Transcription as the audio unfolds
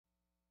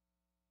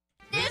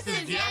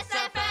This is Yes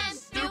FM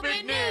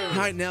Stupid News. All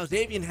right, now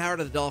Xavier Howard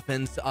of the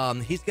Dolphins,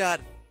 he's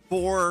got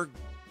 4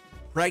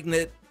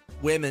 pregnant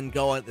women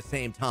going at the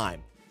same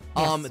time.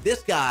 Yes.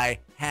 This guy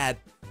had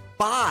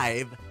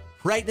 5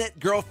 pregnant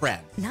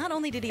girlfriends. Not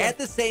only did he at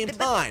the same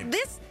time.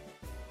 This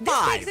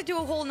 5. takes it to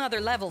a whole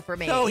nother level for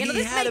me. So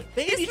this had a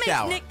baby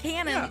shower. This makes Nick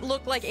Cannon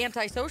look like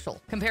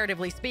antisocial,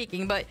 comparatively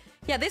speaking. But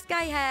yeah, this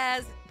guy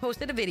has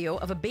posted a video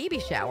of a baby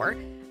shower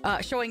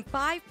showing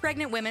 5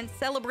 pregnant women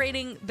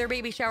celebrating their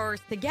baby showers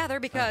together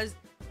because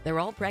they're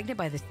all pregnant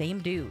by the same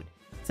dude.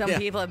 Some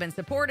people have been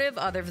supportive.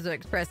 Others have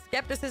expressed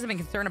skepticism and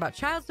concern about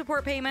child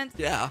support payments.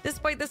 Yeah.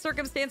 Despite the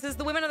circumstances,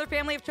 the women and their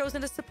family have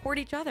chosen to support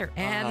each other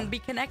and be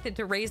connected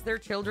to raise their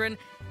children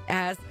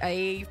as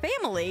a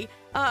family.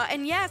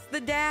 And yes,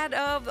 the dad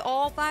of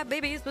all 5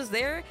 babies was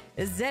there.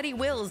 Zeddy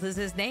Wills is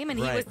his name, and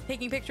he was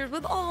taking pictures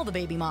with all the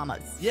baby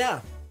mamas. Yeah.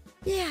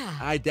 Yeah.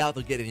 I doubt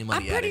they'll get any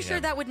money I'm out pretty of sure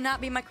him. that would not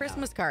be my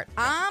Christmas card.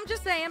 I'm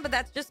just saying, but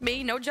that's just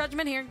me. No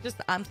judgment here. Just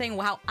I'm saying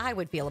how I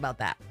would feel about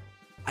that.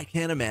 I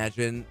can't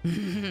imagine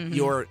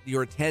your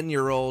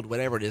 10-year-old,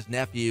 whatever it is,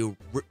 nephew,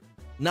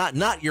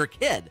 not your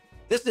kid.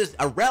 This is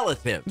a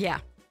relative. Yeah.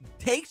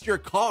 Takes your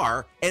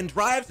car and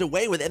drives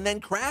away with it and then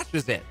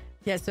crashes it.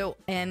 Yeah, so,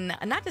 and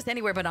not just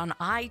anywhere, but on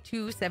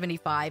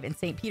I-275 in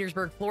St.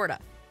 Petersburg, Florida,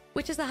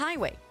 which is a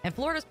highway, and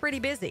Florida's pretty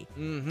busy.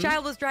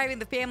 Child was driving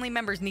the family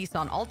member's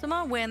Nissan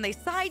Altima when they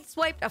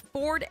sideswiped a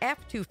Ford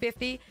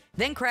F-250,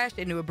 then crashed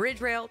into a bridge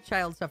rail.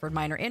 Child suffered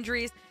minor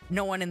injuries.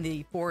 No one in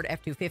the Ford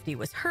F-250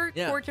 was hurt,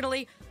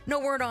 fortunately. No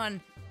word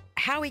on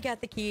how he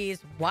got the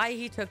keys, why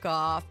he took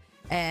off,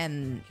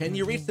 and... Can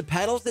you reach the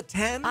pedals at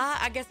 10?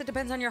 I guess it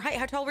depends on your height.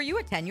 How tall were you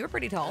at 10? You were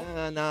pretty tall.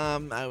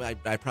 No,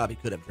 I probably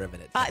could have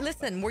driven it.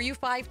 Listen, were you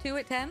 5'2"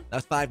 at 10? I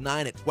was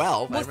 5'9" at 12.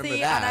 Well, I remember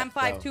see, that. and I'm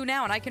 5'2"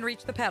 now, and I can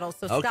reach the pedals,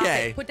 so stop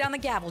Okay. it. Put down the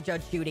gavel,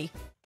 Judge Judy.